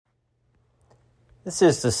This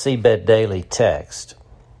is the Seabed Daily Text,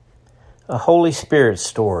 a Holy Spirit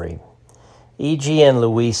story, Edi and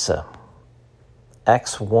Louisa,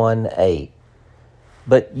 Acts 1:8.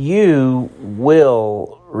 But you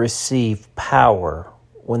will receive power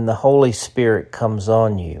when the Holy Spirit comes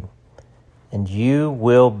on you, and you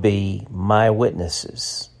will be my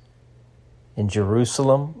witnesses in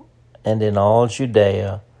Jerusalem and in all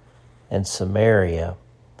Judea and Samaria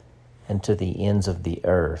and to the ends of the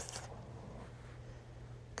earth.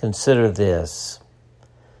 Consider this.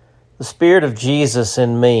 The Spirit of Jesus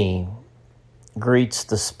in me greets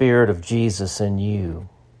the Spirit of Jesus in you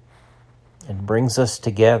and brings us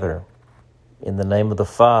together in the name of the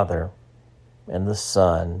Father and the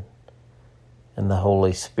Son and the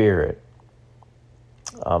Holy Spirit.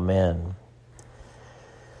 Amen.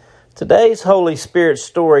 Today's Holy Spirit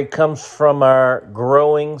story comes from our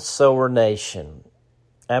growing sower nation.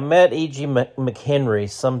 I met E.G. McHenry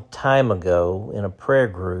some time ago in a prayer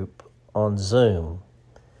group on Zoom.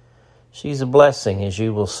 She's a blessing, as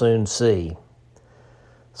you will soon see.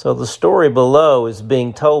 So the story below is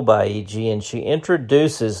being told by E.G., and she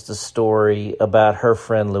introduces the story about her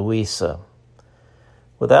friend Louisa.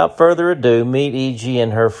 Without further ado, meet E.G.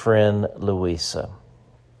 and her friend Louisa.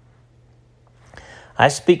 I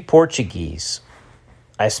speak Portuguese.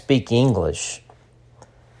 I speak English.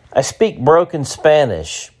 I speak broken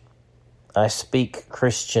Spanish. I speak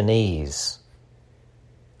Christianese.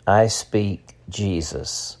 I speak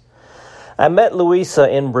Jesus. I met Louisa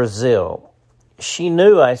in Brazil. She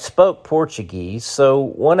knew I spoke Portuguese, so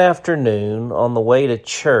one afternoon on the way to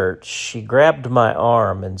church, she grabbed my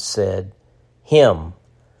arm and said, "Him,"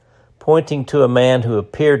 pointing to a man who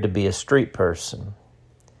appeared to be a street person.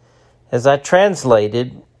 As I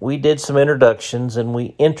translated, we did some introductions and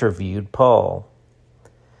we interviewed Paul.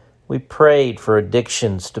 We prayed for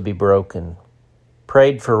addictions to be broken,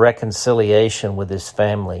 prayed for reconciliation with his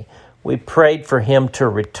family. We prayed for him to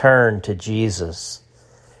return to Jesus.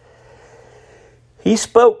 He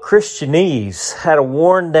spoke Christianese, had a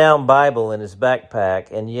worn-down Bible in his backpack,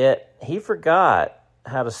 and yet he forgot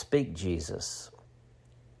how to speak Jesus.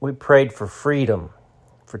 We prayed for freedom,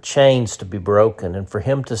 for chains to be broken, and for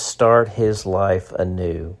him to start his life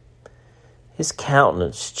anew. His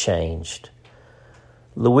countenance changed.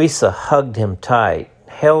 Louisa hugged him tight,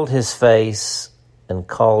 held his face, and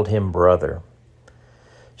called him brother.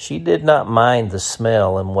 She did not mind the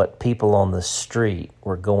smell and what people on the street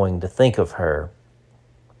were going to think of her.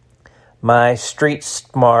 My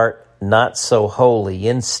street-smart, not-so-holy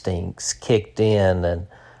instincts kicked in, and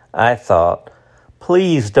I thought,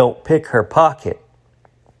 please don't pick her pocket.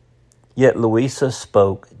 Yet Louisa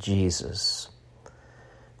spoke Jesus.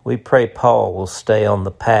 We pray Paul will stay on the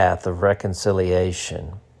path of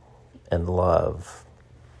reconciliation and love.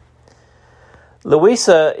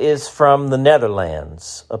 Louisa is from the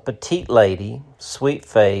Netherlands, a petite lady, sweet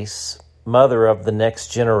face, mother of the next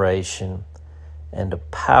generation, and a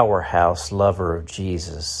powerhouse lover of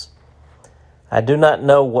Jesus. I do not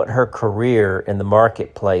know what her career in the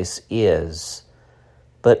marketplace is,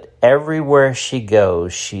 but everywhere she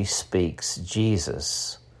goes, she speaks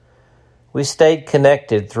Jesus. We stayed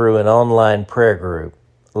connected through an online prayer group,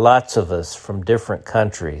 lots of us from different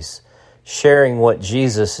countries, sharing what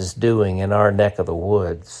Jesus is doing in our neck of the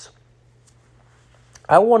woods.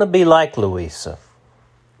 I want to be like Louisa.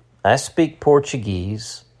 I speak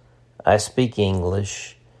Portuguese. I speak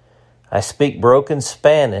English. I speak broken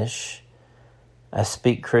Spanish. I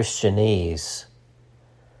speak Christianese.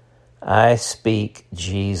 I speak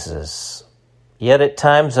Jesus. Yet at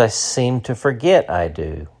times I seem to forget I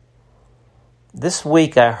do. This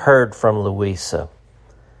week I heard from Louisa.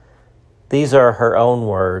 These are her own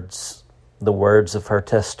words, the words of her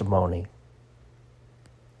testimony.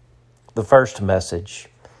 The first message.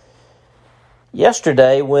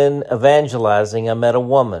 Yesterday, when evangelizing, I met a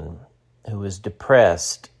woman who is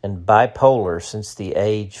depressed and bipolar since the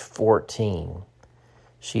age 14.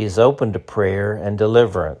 She is open to prayer and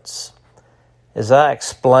deliverance. As I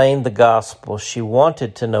explained the gospel, she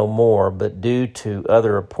wanted to know more, but due to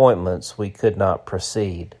other appointments, we could not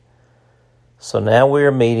proceed. So now we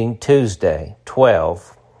are meeting Tuesday,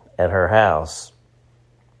 12, at her house.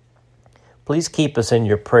 Please keep us in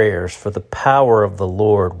your prayers, for the power of the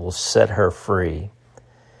Lord will set her free,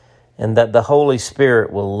 and that the Holy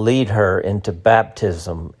Spirit will lead her into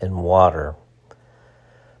baptism in water.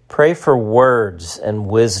 Pray for words and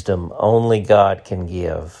wisdom only God can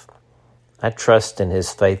give. I trust in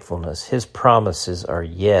his faithfulness. His promises are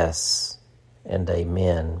yes and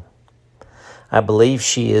amen. I believe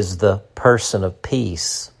she is the person of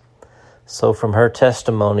peace. So from her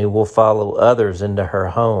testimony, we'll follow others into her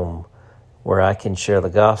home where I can share the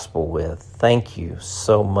gospel with. Thank you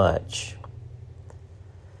so much.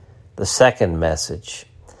 The second message.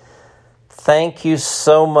 Thank you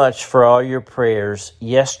so much for all your prayers.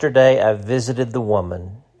 Yesterday I visited the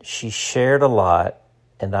woman. She shared a lot,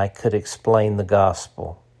 and I could explain the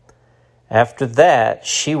gospel. After that,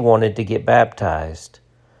 she wanted to get baptized.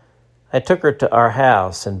 I took her to our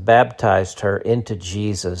house and baptized her into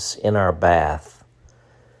Jesus in our bath.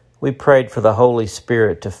 We prayed for the Holy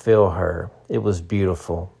Spirit to fill her. It was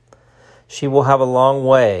beautiful. She will have a long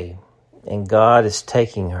way, and God is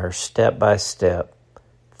taking her step by step.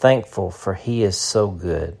 Thankful for He is so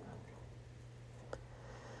good.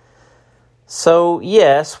 So,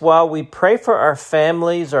 yes, while we pray for our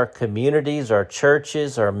families, our communities, our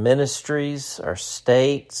churches, our ministries, our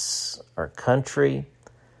states, our country,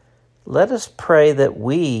 let us pray that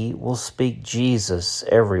we will speak Jesus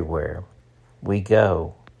everywhere we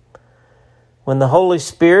go. When the Holy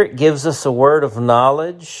Spirit gives us a word of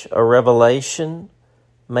knowledge, a revelation,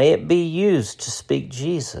 may it be used to speak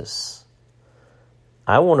Jesus.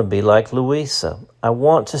 I want to be like Louisa. I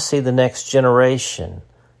want to see the next generation,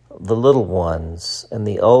 the little ones and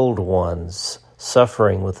the old ones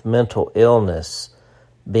suffering with mental illness,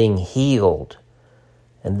 being healed,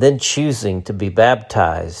 and then choosing to be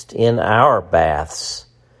baptized in our baths.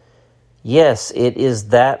 Yes, it is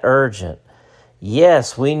that urgent.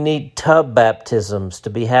 Yes, we need tub baptisms to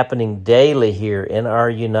be happening daily here in our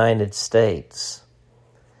United States.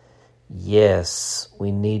 Yes,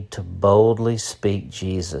 we need to boldly speak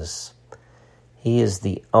Jesus. He is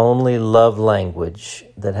the only love language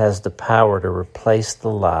that has the power to replace the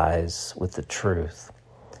lies with the truth.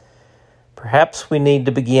 Perhaps we need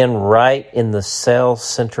to begin right in the cell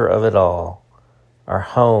center of it all, our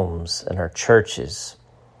homes and our churches.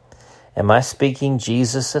 Am I speaking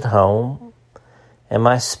Jesus at home? Am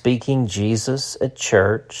I speaking Jesus at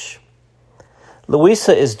church?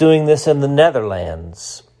 Louisa is doing this in the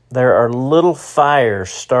Netherlands. There are little fires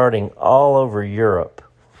starting all over Europe.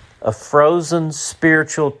 A frozen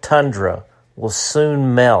spiritual tundra will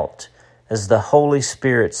soon melt as the Holy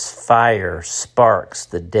Spirit's fire sparks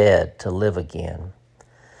the dead to live again.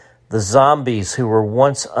 The zombies who were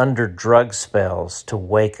once under drug spells to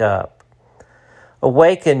wake up.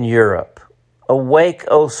 Awaken, Europe. Awake,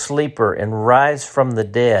 O sleeper, and rise from the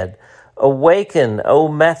dead. Awaken, O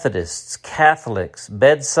Methodists, Catholics,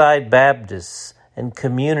 bedside Baptists, and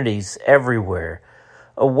communities everywhere.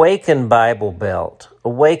 Awaken, Bible Belt.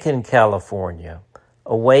 Awaken, California.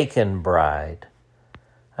 Awaken, bride.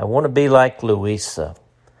 I want to be like Louisa.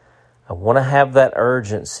 I want to have that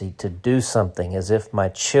urgency to do something as if my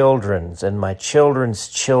children's and my children's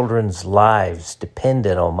children's lives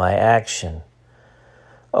depended on my action.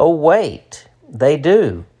 Oh, wait, they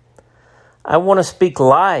do. I want to speak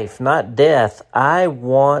life, not death. I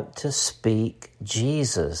want to speak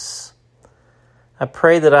Jesus. I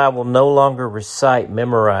pray that I will no longer recite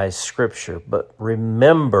memorized scripture, but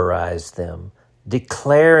rememberize them,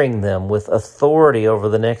 declaring them with authority over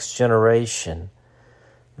the next generation.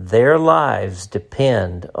 Their lives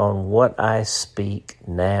depend on what I speak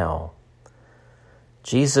now.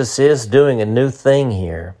 Jesus is doing a new thing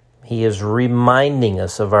here. He is reminding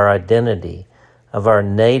us of our identity, of our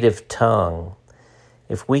native tongue.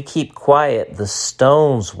 If we keep quiet, the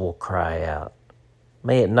stones will cry out.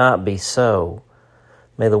 May it not be so.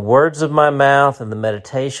 May the words of my mouth and the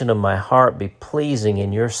meditation of my heart be pleasing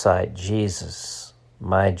in your sight, Jesus,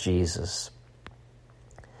 my Jesus.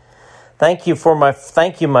 Thank you,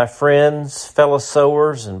 my friends, fellow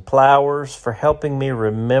sowers and plowers, for helping me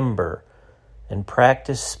remember and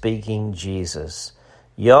practice speaking Jesus.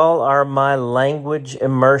 Y'all are my language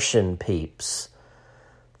immersion peeps.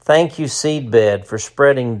 Thank you, Seedbed, for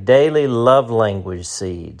spreading daily love language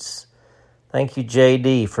seeds. Thank you,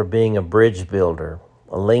 JD, for being a bridge builder,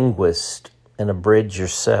 a linguist, and a bridge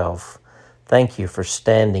yourself. Thank you for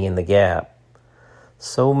standing in the gap.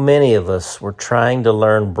 So many of us were trying to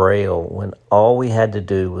learn Braille when all we had to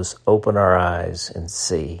do was open our eyes and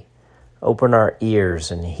see, open our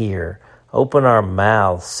ears and hear, open our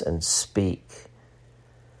mouths and speak.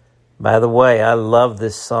 By the way, I love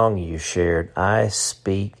this song you shared, I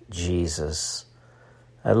Speak Jesus.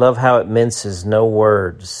 I love how it minces no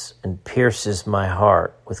words and pierces my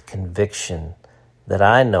heart with conviction that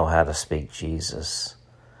I know how to speak Jesus.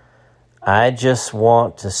 I just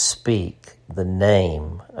want to speak the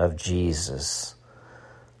name of Jesus.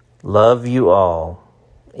 Love you all.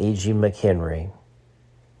 E.G. McHenry.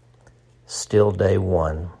 Still day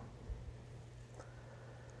one.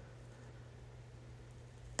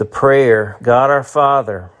 The prayer, God our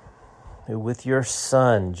Father, who with your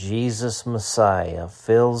Son, Jesus Messiah,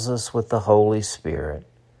 fills us with the Holy Spirit,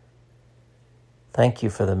 Thank you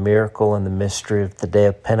for the miracle and the mystery of the day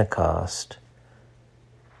of Pentecost.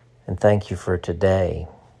 And thank you for today,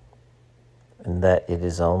 and that it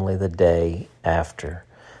is only the day after.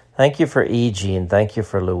 Thank you for Edi and thank you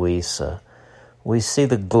for Louisa. We see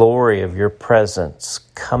the glory of your presence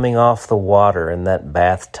coming off the water in that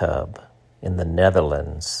bathtub in the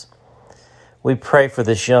Netherlands. We pray for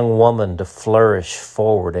this young woman to flourish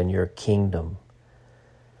forward in your kingdom.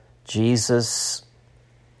 Jesus,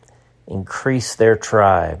 increase their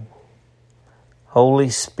tribe. Holy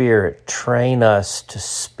Spirit, train us to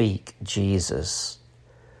speak Jesus.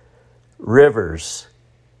 Rivers,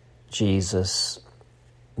 Jesus.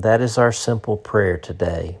 That is our simple prayer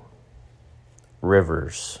today.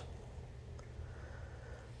 Rivers.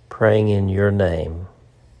 Praying in your name.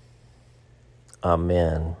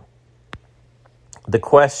 Amen. The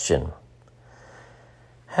question: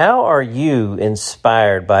 how are you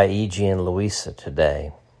inspired by Edi and Louisa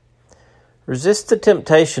today? Resist the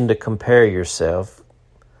temptation to compare yourself.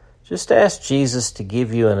 Just ask Jesus to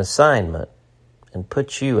give you an assignment and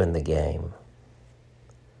put you in the game.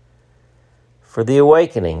 For The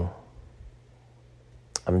Awakening,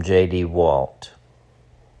 I'm J.D. Walt.